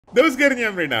നമസ്കാരം,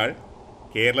 ഞാൻ മൃണാൾ.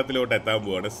 കേരളത്തിലോട്ട് എത്താൻ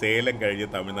പോവാണ്. സേലം കഴിഞ്ഞ്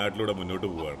തമിഴ്നാട്ടിലൂടെ മുന്നോട്ട്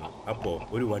പോവുകയാണ്. അപ്പോൾ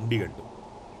ഒരു വണ്ടി കണ്ടു.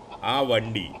 ആ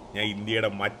വണ്ടി ഞാൻ ഇന്ത്യയുടെ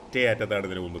മറ്റേ അറ്റത്താണ്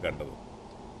ഇതിനു മുമ്പ് കണ്ടത്.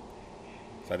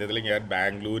 സത്യത്തിൽ ഞാൻ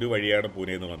ബാംഗ്ലൂർ വഴിയാണ്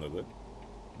പൂനെയിൽ നിന്ന് വന്നത്.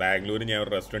 ബാംഗ്ലൂരിൽ ഞാൻ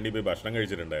ഒരു റെസ്റ്റോറൻറ്റിൽ പോയി ഭക്ഷണം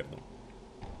കഴിച്ചിട്ടുണ്ടായിരുന്നു.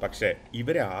 പക്ഷേ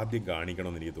ഇവരെ ആദ്യം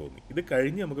കാണിക്കണമെന്ന് എനിക്ക് തോന്നി. ഇത്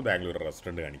കഴിഞ്ഞ് നമുക്ക് ബാംഗ്ലൂർ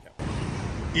റെസ്റ്റോറൻറ്റ് കാണിക്കാം.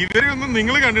 ഇവരെയൊന്നും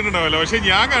നിങ്ങൾ കണ്ടിട്ടുണ്ടാവില്ല, പക്ഷെ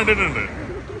ഞാൻ കണ്ടിട്ടുണ്ട്.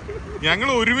 ഞങ്ങൾ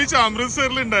ഒരുമിച്ച്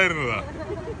അമൃത്സറിൽ ഉണ്ടായിരുന്നതാ.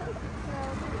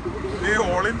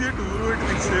 ഓൾ ഇന്ത്യ ടൂർ പോയിട്ട്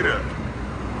തിരിച്ചു വരിക.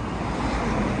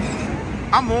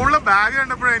 ആ മുകളിലെ ബാഗ്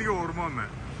കണ്ടപ്പോഴാണ് എനിക്ക് ഓർമ്മ വന്നേ.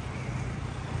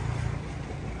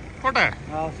 പോട്ടെ,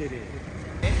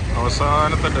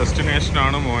 അവസാനത്തെ ഡെസ്റ്റിനേഷൻ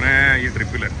ആണ് മോനെ ഈ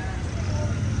ട്രിപ്പില്.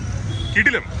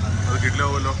 കിടിലം. അത്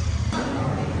കിടിലാവുമല്ലോ.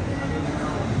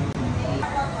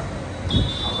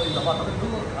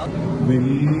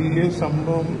 വലിയ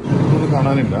സംഭവം ഒന്നും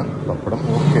കാണാനില്ല. പപ്പടം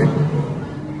ഓക്കെ,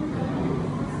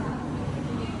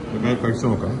 കഴിച്ചു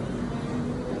നോക്കാം.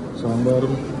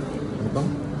 സാമ്പാറും നോക്കാം.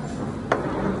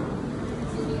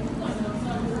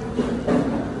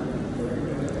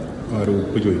 ആരും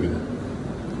ഉപ്പ് ചോദിക്കുന്നു.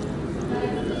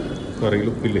 കറിയിൽ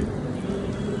ഉപ്പില്ലേ?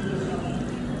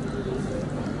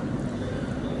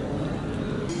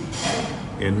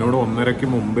 എന്നോട് 1:30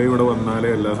 മുമ്പേ ഇവിടെ വന്നാലേ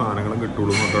എല്ലാ സാധനങ്ങളും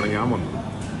കിട്ടുള്ളൂ എന്ന് പറഞ്ഞാണ് ഞാൻ വന്നത്.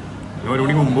 ഞാൻ 1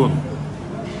 മണിക്ക് മുമ്പ് വന്നു.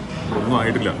 ഒന്നും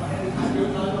ആയിട്ടില്ല.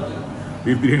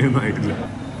 ബീഫ് ബിരിയാണി ഒന്നും ആയിട്ടില്ല.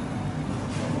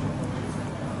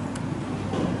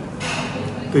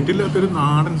 തെറ്റില്ലാത്തൊരു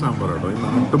നാടൻ സാമ്പാറാട്ടോ. ഈ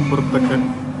നാട്ടുമ്പുറത്തൊക്കെ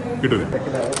കിട്ടൂല.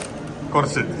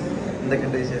 കുറച്ച്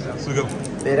സുഖം.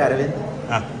 പേര് അരവിന്ദ്,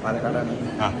 പാലക്കാടാണ്.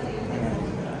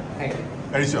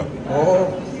 കഴിച്ചോ? ഓ,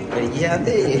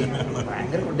 കഴിക്കാതെ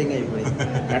ഭയങ്കര ഫുഡിങ് ആയി പോയി.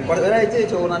 ഒരാഴ്ച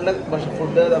ചോറ് നല്ല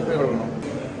ഫുഡ് തപ്പി കൊടുക്കണം.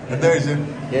 എന്താ കഴിച്ചത്?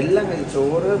 എല്ലാം കഴിച്ചു.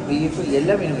 ചോറ്, ബീഫ്,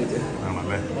 എല്ലാം മീനും കഴിച്ചു.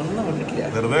 ആണല്ലേ? ഒന്നും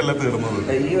വിട്ടിട്ടില്ല. വെറുതെ അല്ല തീർന്നത്.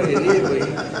 അയ്യോ, എല്ലാം പോയി.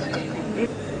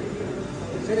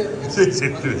 ശരി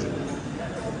ശരി ശരി.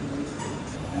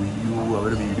 അയ്യോ,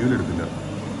 അവർ വീഡിയോയിൽ എടുത്തില്ല.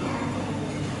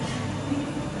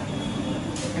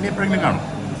 ഇനി എപ്പോഴെങ്കിലും കാണും.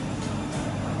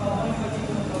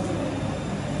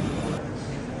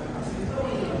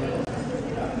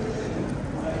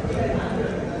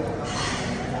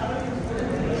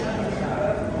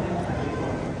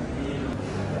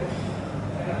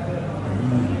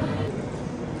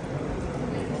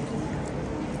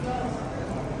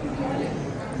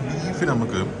 ബീഫ്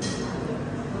നമുക്ക്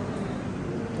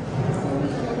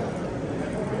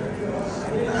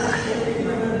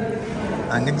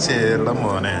അങ്ങ് ചേരണം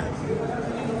മോനെ.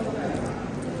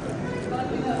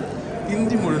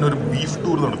 ഇന്ത്യ മുഴുവൻ ഒരു ബീഫ്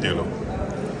ടൂർ നടത്തിയാലോ?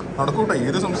 നടക്കൂട്ടെ.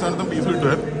 ഏത് സംസ്ഥാനത്തും ബീഫ്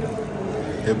കിട്ടുക,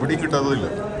 എവിടെയും കിട്ടാത്തതില്ല.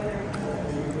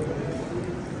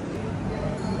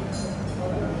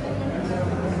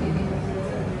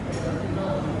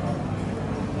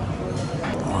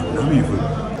 നല്ല ബീഫ്.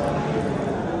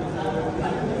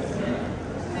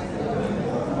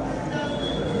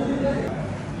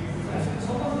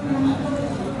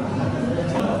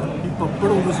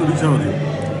 പപ്പടം ഒന്ന് ശ്രദ്ധിച്ചാൽ മതി.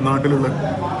 നാട്ടിലുള്ള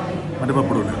മറ്റേ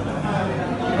പപ്പടമില്ല,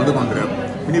 അത് കൊണ്ടുവരാം.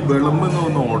 ഇനി വിളമ്പെന്ന്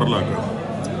ഒന്ന് ഓർഡറിലാക്കുക.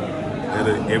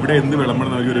 അതായത് എവിടെ എന്ത്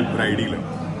വിളമ്പണം ഒരു ഐഡിയ ഇല്ല.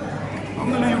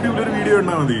 അങ്ങനെ യൂട്യൂബിലൊരു വീഡിയോ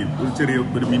കണ്ടാൽ മതി. ഒരു ചെറിയ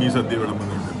ഒരു മിനി സദ്യ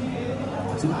വിളമ്പുന്നുണ്ട്.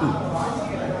 സിമ്പിൾ.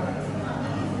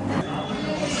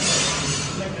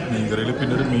 മീൻകറിയിൽ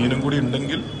പിന്നെ ഒരു മീനും കൂടി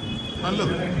ഉണ്ടെങ്കിൽ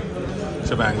നല്ലത്.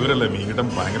 പക്ഷെ ബാംഗ്ലൂരല്ലേ, മീൻ കിട്ടാൻ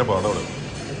ഭയങ്കര പാടവിടെ.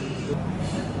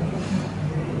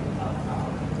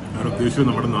 ഞാൻ ഉദ്ദേശിച്ചത്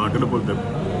നമ്മുടെ നാട്ടിലെ പോലത്തെ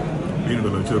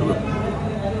മീനുണ്ടല്ലോ, ചെറുത്,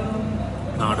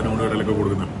 നാടിനോട് കടലൊക്കെ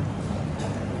കൊടുക്കുന്ന.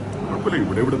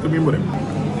 കുഴപ്പമില്ല, ഇവിടുത്തെ മീൻ പറയും.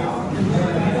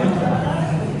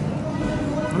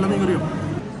 നല്ല മീൻ കറിയോ?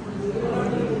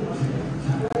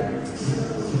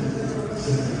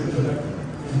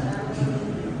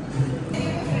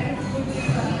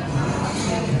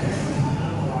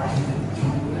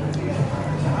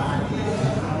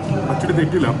 പച്ചടി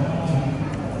തെറ്റില്ല,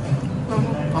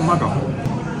 നന്നാക്കാം.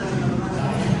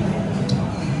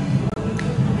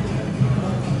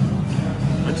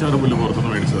 അച്ചാറ് പുല്ല് പുറത്തുനിന്ന്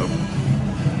മേടിച്ചതാണ്.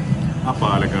 ആ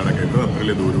പാലക്കാടൊക്കെ ഉണ്ട്,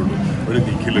 അത്രയല്ലേ ദൂരമുള്ളൂ. ഒരു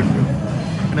നിഖിലുണ്ട്,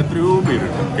 അങ്ങനെ എത്രയോ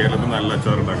പേരുണ്ട് കേരളത്തിൽ നല്ല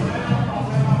അച്ചാറുണ്ടാക്കുന്നത്.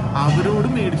 അവരോട്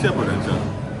മേടിച്ചാൽ പോലെ അച്ചാർ,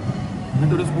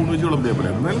 എന്നിട്ട് ഒരു സ്പൂൺ വെച്ച് വിളമ്പിയാൽ പോലെ.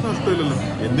 എന്നാലും നഷ്ടമില്ലല്ലോ.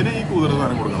 എന്തിനാ ഈ കൂതറ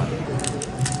സാധനം കൊടുക്കണം?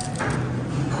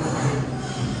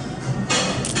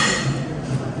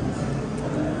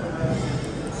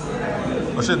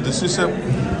 പക്ഷെ this is A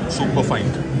super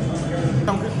find.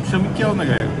 നമുക്ക് ക്ഷമിക്കാവുന്ന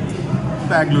കാര്യം.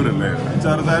 ബാംഗ്ലൂർ അല്ലേ,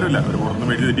 അച്ചാറ് താരമില്ല. അവർ പുറത്ത്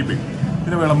മേടിച്ച് തെറ്റിപ്പോയി.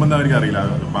 പിന്നെ വിളമ്പെന്ന് അവർക്ക് അറിയില്ല.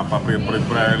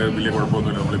 ഇപ്പോഴായാലും വലിയ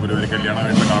കുഴപ്പമൊന്നുമില്ല. നമ്മളിപ്പോൾ ഒരു കല്യാണം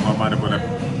കഴിഞ്ഞ കാരണവന്മാരെ പോലെ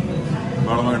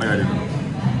വിളമ്പേണ്ട കാര്യമില്ല.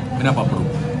 പിന്നെ പപ്പടവും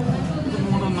ഇത്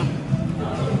മൂന്നൊന്ന്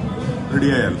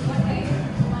റെഡിയായാൽ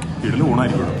ഇടൽ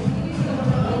ഊണായിരിക്കും.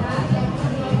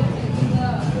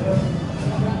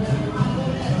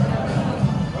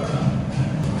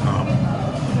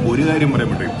 ഒരു കാര്യം പറയാൻ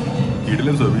പറ്റും,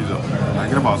 കിടിലൻ സർവീസാണ്,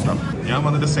 ഭയങ്കര ഫാസ്റ്റാണ്. ഞാൻ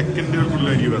വന്നിട്ട്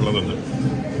സെക്കൻഡുകൾക്കുള്ളിൽ എനിക്ക് വെള്ളം തന്നു.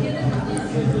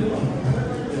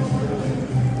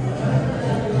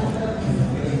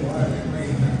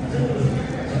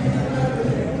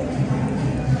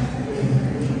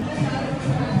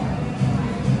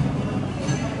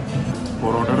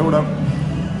 പൊറോട്ടയുടെ കൂടെ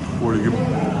ഒഴുകും.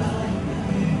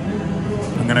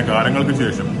 അങ്ങനെ കാലങ്ങൾക്ക്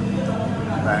ശേഷം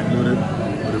ബാംഗ്ലൂർ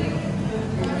ഒരു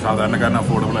സാധാരണക്കാരന്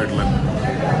അഫോർഡബിൾ ആയിട്ടുള്ള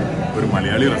ഒരു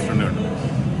മലയാളി റെസ്റ്റോറൻ്റ് ഉണ്ട്.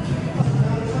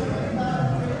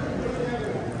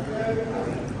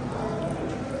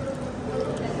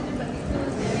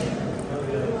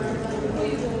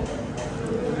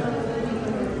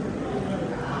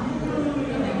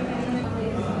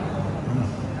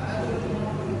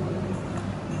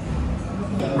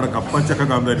 ഇവിടെ കപ്പച്ചക്ക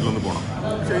കാന്താരിയിലൊന്ന് പോകണം.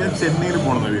 പക്ഷേ ഞാൻ ചെന്നൈയിൽ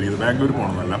പോകണമെന്ന് വിചാരിക്കുന്നത്, ബാംഗ്ലൂർ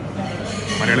പോകണമെന്നല്ല.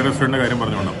 മലയാളി റെസ്റ്റോറൻറ്റിൻ്റെ കാര്യം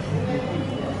പറഞ്ഞുകൊണ്ട്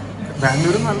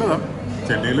ബാംഗ്ലൂർ നല്ലതാണ്.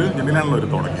 ചെന്നൈയിലാണല്ലോ ഒരു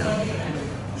തുടങ്ങിയത്.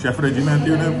 ഷെഫ് റെജി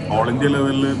മാത്യുവിന് ഓൾ ഇന്ത്യ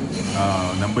ലെവലിൽ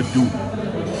നമ്പർ 2,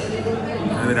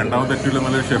 അതായത് രണ്ടാമത്തെ ഏറ്റവും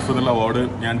നല്ല ഷെഫ് എന്നുള്ള അവാർഡ്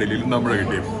ഞാൻ ഡൽഹിയിൽ നിന്നാകുമ്പോഴാണ്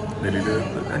കിട്ടിയത്. ഡൽഹിയിൽ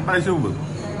 2 ആഴ്ച മുമ്പ്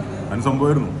അതിന്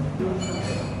സംഭവമായിരുന്നു.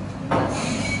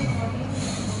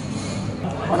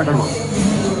 പാലക്കാട് പോകും.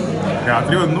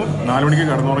 രാത്രി വന്നു, 4 മണിക്ക്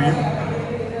കിടന്നുറങ്ങി,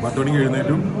 10 മണിക്ക്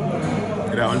എഴുന്നേറ്റു.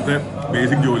 രാവിലത്തെ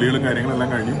ബേസിക് ജോലികളും കാര്യങ്ങളെല്ലാം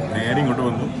കഴിഞ്ഞു. നേരെ ഇങ്ങോട്ട്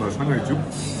വന്നു, ഭക്ഷണം കഴിച്ചു.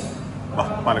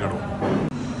 പാലക്കാട് പോകും.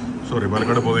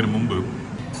 പാലക്കാട് പോകുന്നതിന് മുമ്പ്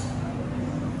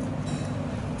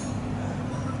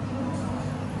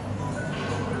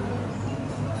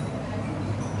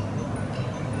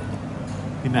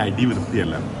പിന്നെ അടി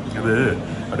വൃത്തിയല്ല. അത്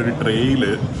അവരൊരു ട്രേയിൽ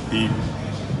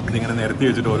ഇതിങ്ങനെ നിരത്തി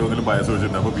വെച്ചിട്ട് ഓരോന്നിലും പായസം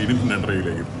വെച്ചിട്ടുണ്ട്. അപ്പോൾ വീടിൻ്റെ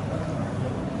ട്രേയിലേക്ക്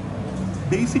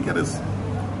ബേസിക് അറസ്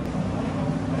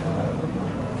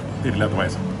ഇല്ലാത്ത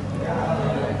പായസം.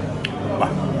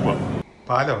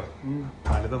 പാലോ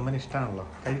പാല് തമ്മന് ഇഷ്ടമാണല്ലോ.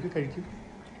 കഴിക്കും.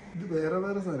 ഇത് വേറെ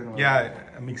വേറെ സാധനങ്ങൾ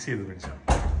ഞാൻ മിക്സ് ചെയ്ത് മേടിച്ചാണ്.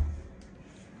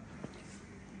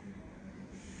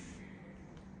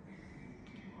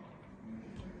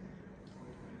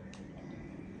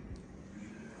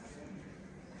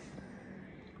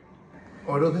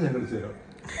 ഓരോന്നും ഞാൻ കഴിച്ചു തരാം.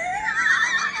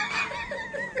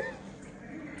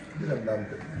 ഇത്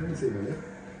രണ്ടാമത്തെ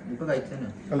ഇപ്പൊ കഴിച്ചു.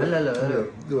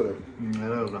 ഇത് പറയാം.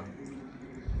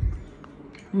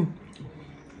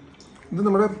 ഇത്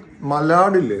നമ്മുടെ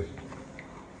മലാഡില്ലേ,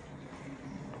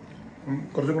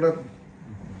 കുറച്ചും കൂടെ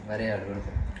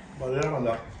മലയാളമല്ല, മലയാളമല്ല,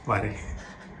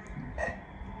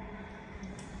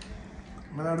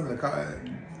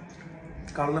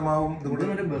 കടലമാവും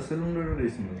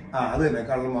അത് തന്നെ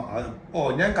കടലമാവ്.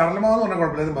 ഞാൻ കടലമാവ് എന്ന് പറഞ്ഞാൽ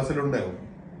കുഴപ്പമില്ല, ബസ്സിലുണ്ടാവും.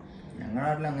 ഞങ്ങളുടെ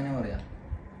നാട്ടിൽ അങ്ങനെ പറയാം.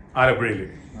 ആലപ്പുഴയില്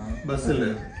ബസ്സില്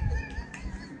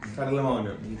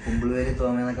കടലമാവിന് ഈ കുമ്പിളുപേര്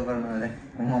തോന്നിയെന്നൊക്കെ പറഞ്ഞ പോലെ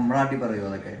നമ്മുടെ നാട്ടിൽ പറയൂ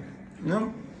അതൊക്കെ.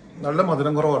 നല്ല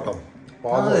മധുരം കുറവാട്ടോ,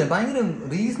 ഭയങ്കര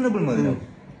റീസണബിൾ മധുരം.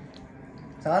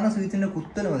 സാധാരണ സ്വീറ്റ്സിന്റെ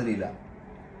കുത്തല് മധുരമില്ല.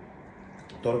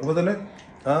 തുറക്കുമ്പോ തന്നെ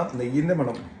ആ നെയ്യിന്റെ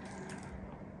മണം.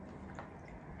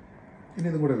 ഇനി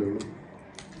ഇതും കൂടെ ഉള്ളൂ,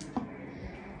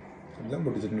 എല്ലാം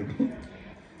പൊട്ടിച്ചിട്ടുണ്ട്.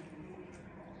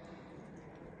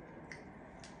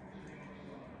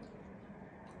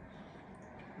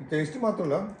 ടേസ്റ്റ്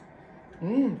മാത്രമല്ല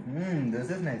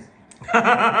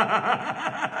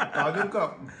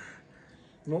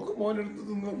നോക്ക് മോനെടുത്ത്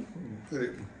തിന്നു. ശരി,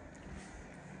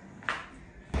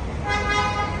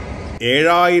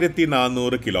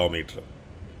 7400 കിലോമീറ്റർ,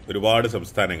 ഒരുപാട്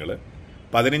സംസ്ഥാനങ്ങൾ,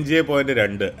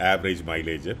 15.2 average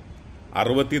mileage,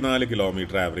 64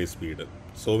 kilometre average speed.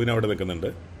 സോവിന് അവിടെ നിൽക്കുന്നുണ്ട്.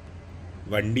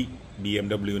 വണ്ടി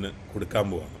BMW കൊടുക്കാൻ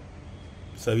പോവാണ്.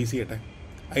 സർവീസ് ചെയ്യട്ടെ.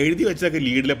 എഴുതി വെച്ചൊക്കെ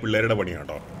ലീഡിലെ പിള്ളേരുടെ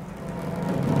പണിയാട്ടോ.